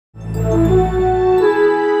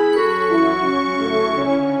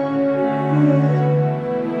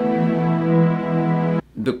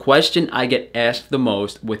The question I get asked the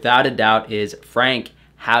most, without a doubt, is, Frank,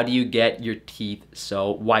 how do you get your teeth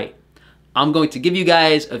so white? I'm going to give you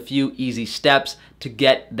guys a few easy steps to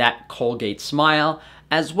get that Colgate smile,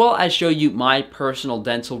 as well as show you my personal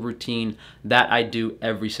dental routine that I do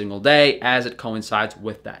every single day as it coincides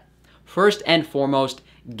with that. First and foremost,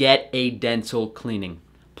 get a dental cleaning.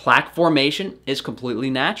 Plaque formation is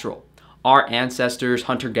completely natural. Our ancestors,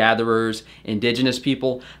 hunter-gatherers, indigenous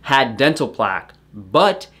people had dental plaque,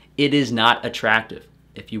 but it is not attractive.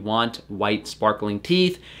 If you want white, sparkling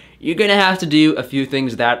teeth, you're gonna have to do a few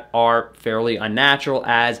things that are fairly unnatural,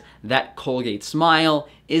 as that Colgate smile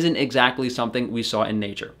isn't exactly something we saw in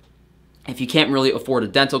nature. If you can't really afford a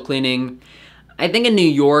dental cleaning, I think in New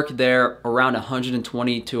York they're around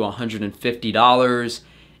 $120 to $150.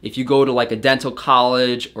 If you go to like a dental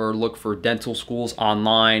college or look for dental schools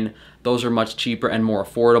online, those are much cheaper and more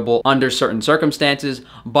affordable under certain circumstances.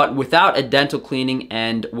 But without a dental cleaning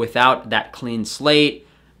and without that clean slate,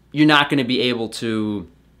 you're not going to be able to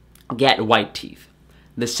get white teeth.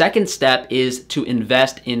 The second step is to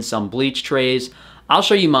invest in some bleach trays. I'll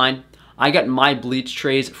show you mine. I got my bleach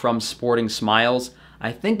trays from Sporting Smiles.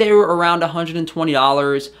 I think they were around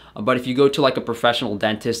 $120, but if you go to like a professional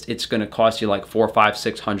dentist, it's gonna cost you like $400, $500,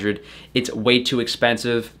 $600. It's way too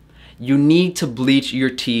expensive. You need to bleach your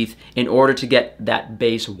teeth in order to get that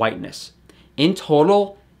base whiteness. In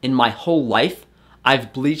total, in my whole life,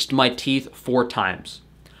 I've bleached my teeth 4 times.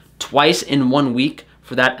 Twice in 1 week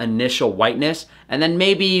for that initial whiteness, and then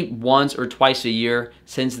maybe once or twice a year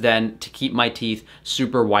since then to keep my teeth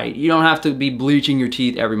super white. You don't have to be bleaching your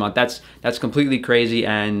teeth every month. That's completely crazy,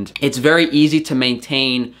 and it's very easy to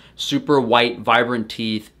maintain super white, vibrant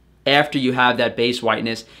teeth after you have that base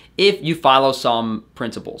whiteness if you follow some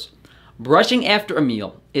principles. Brushing after a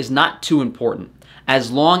meal is not too important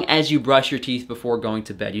as long as you brush your teeth before going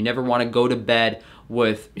to bed. You never want to go to bed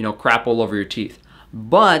with, crap all over your teeth.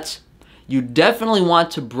 But you definitely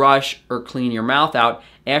want to brush or clean your mouth out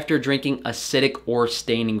after drinking acidic or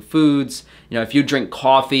staining foods. If you drink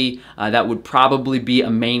coffee, that would probably be a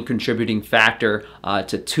main contributing factor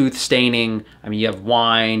to tooth staining. I mean, you have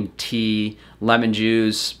wine, tea, lemon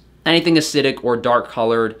juice, anything acidic or dark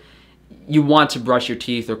colored. You want to brush your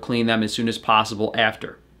teeth or clean them as soon as possible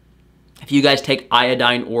after. If you guys take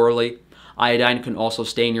iodine orally, iodine can also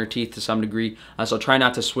stain your teeth to some degree, so try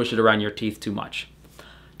not to swish it around your teeth too much.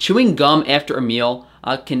 Chewing gum after a meal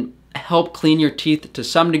can help clean your teeth to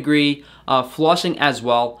some degree, flossing as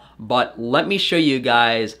well, but let me show you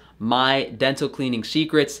guys my dental cleaning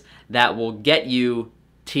secrets that will get you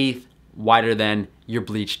teeth whiter than your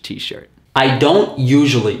bleached t-shirt. I don't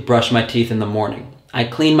usually brush my teeth in the morning. I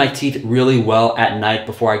clean my teeth really well at night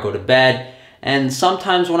before I go to bed, and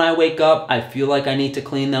sometimes when I wake up, I feel like I need to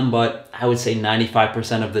clean them, but I would say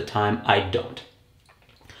 95% of the time I don't.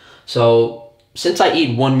 So since I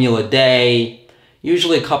eat 1 meal a day,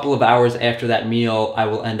 usually a couple of hours after that meal, I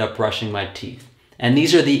will end up brushing my teeth. And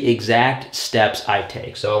these are the exact steps I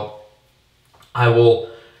take. So I will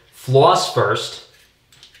floss first.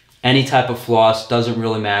 Any type of floss, doesn't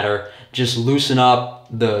really matter. Just loosen up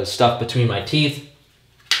the stuff between my teeth.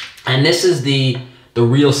 And this is the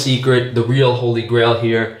real secret, the real holy grail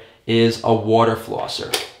here is a water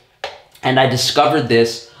flosser. And I discovered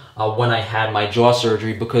this when I had my jaw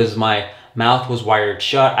surgery because my mouth was wired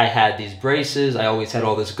shut. I had these braces. I always had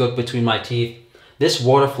all this gook between my teeth. This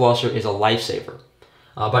water flosser is a lifesaver.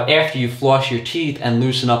 But after you floss your teeth and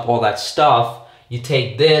loosen up all that stuff, you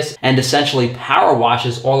take this and essentially power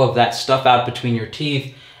washes all of that stuff out between your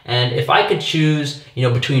teeth. And if I could choose,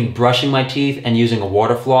 between brushing my teeth and using a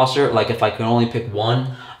water flosser, like if I could only pick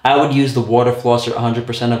one, I would use the water flosser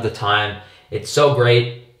 100% of the time. It's so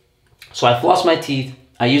great. So I floss my teeth.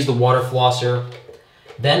 I use the water flosser.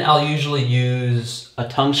 Then I'll usually use a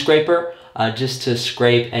tongue scraper just to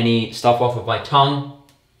scrape any stuff off of my tongue.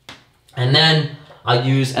 And then I'll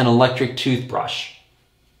use an electric toothbrush.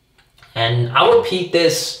 And I'll repeat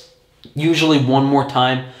this usually 1 more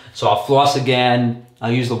time. So I'll floss again,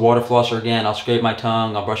 I'll use the water flosser again, I'll scrape my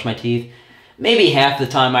tongue, I'll brush my teeth. Maybe half the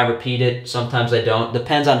time I repeat it, sometimes I don't.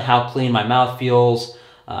 Depends on how clean my mouth feels,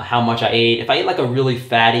 how much I ate. If I eat like a really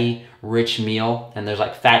fatty, rich meal and there's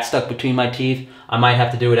like fat stuck between my teeth, I might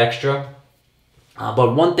have to do it extra.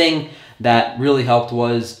 But one thing that really helped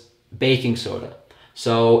was baking soda.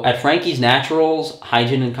 So at Frankie's Naturals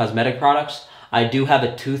Hygiene and Cosmetic Products, I do have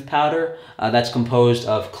a tooth powder that's composed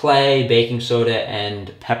of clay, baking soda,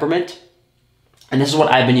 and peppermint. And this is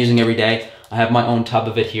what I've been using every day. I have my own tub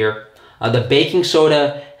of it here. The baking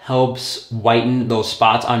soda helps whiten those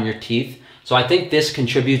spots on your teeth. So I think this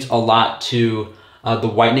contributes a lot to the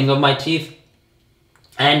whitening of my teeth.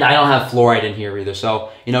 And I don't have fluoride in here either.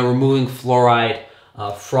 So, you know, removing fluoride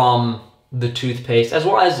from the toothpaste, as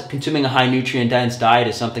well as consuming a high nutrient dense diet,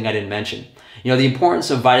 is something I didn't mention. You know, the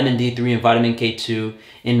importance of vitamin D3 and vitamin K2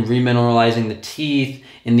 in remineralizing the teeth,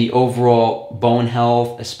 in the overall bone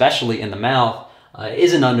health, especially in the mouth,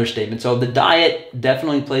 is an understatement. So the diet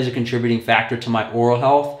definitely plays a contributing factor to my oral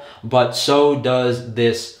health, but so does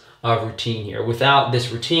this routine here. Without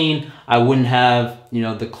this routine, I wouldn't have, you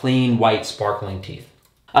know, the clean, white, sparkling teeth.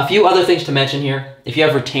 A few other things to mention here. If you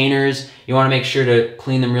have retainers, you want to make sure to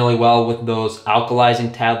clean them really well with those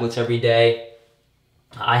alkalizing tablets every day.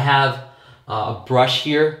 I have a brush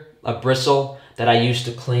here, a bristle, that I use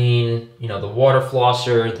to clean, you know, the water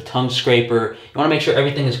flosser, the tongue scraper. You want to make sure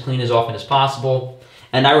everything is clean as often as possible.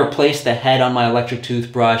 And I replace the head on my electric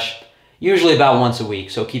toothbrush usually about once a week.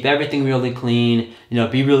 So keep everything really clean, you know,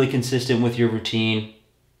 be really consistent with your routine.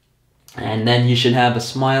 And then you should have a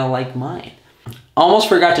smile like mine. Almost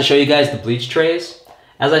forgot to show you guys the bleach trays.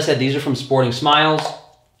 As I said, these are from Sporting Smiles.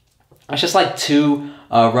 It's just like two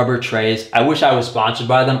rubber trays. I wish I was sponsored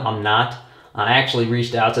by them. I'm not. I actually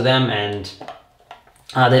reached out to them, and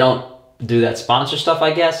they don't do that sponsor stuff,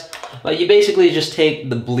 I guess. But you basically just take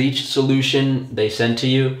the bleach solution they send to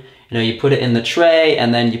you. You know, you put it in the tray,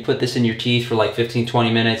 and then you put this in your teeth for like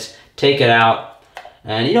 15-20 minutes. Take it out.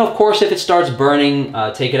 And, you know, of course, if it starts burning,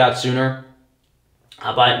 take it out sooner.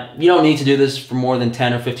 But you don't need to do this for more than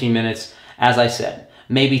 10 or 15 minutes, as I said.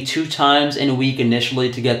 Maybe 2 times in a week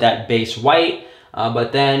initially to get that base white,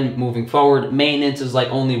 but then moving forward, maintenance is like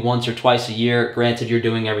only once or twice a year, granted you're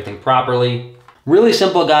doing everything properly. Really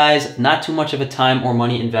simple, guys, not too much of a time or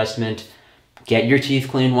money investment. Get your teeth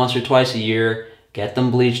cleaned once or twice a year, get them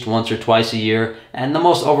bleached once or twice a year, and the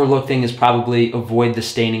most overlooked thing is probably avoid the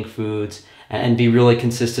staining foods and be really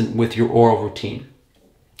consistent with your oral routine.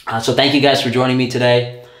 So thank you guys for joining me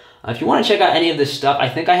today. If you want to check out any of this stuff, I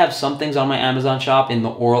think I have some things on my Amazon shop in the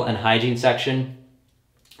oral and hygiene section.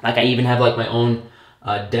 Like I even have like my own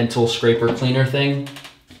dental scraper cleaner thing.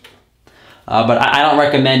 But I don't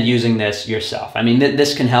recommend using this yourself. I mean,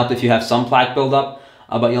 this can help if you have some plaque buildup,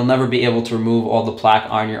 but you'll never be able to remove all the plaque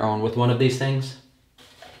on your own with one of these things.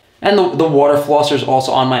 And the water flosser is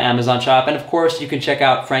also on my Amazon shop. And of course, you can check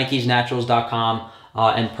out frankiesnaturals.com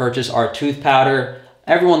and purchase our tooth powder.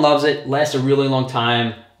 Everyone loves it, lasts a really long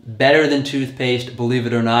time, better than toothpaste, believe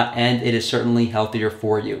it or not, and it is certainly healthier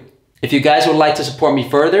for you. If you guys would like to support me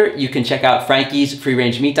further, you can check out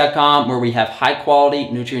frankiesfreerangemeat.com, where we have high quality,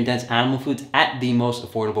 nutrient-dense animal foods at the most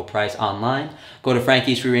affordable price online. Go to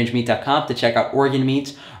frankiesfreerangemeat.com to check out organ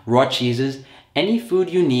meats, raw cheeses, any food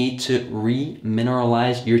you need to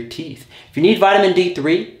remineralize your teeth. If you need vitamin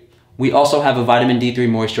D3, we also have a vitamin D3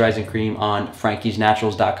 moisturizing cream on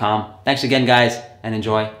frankiesnaturals.com. Thanks again, guys, and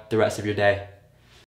enjoy the rest of your day.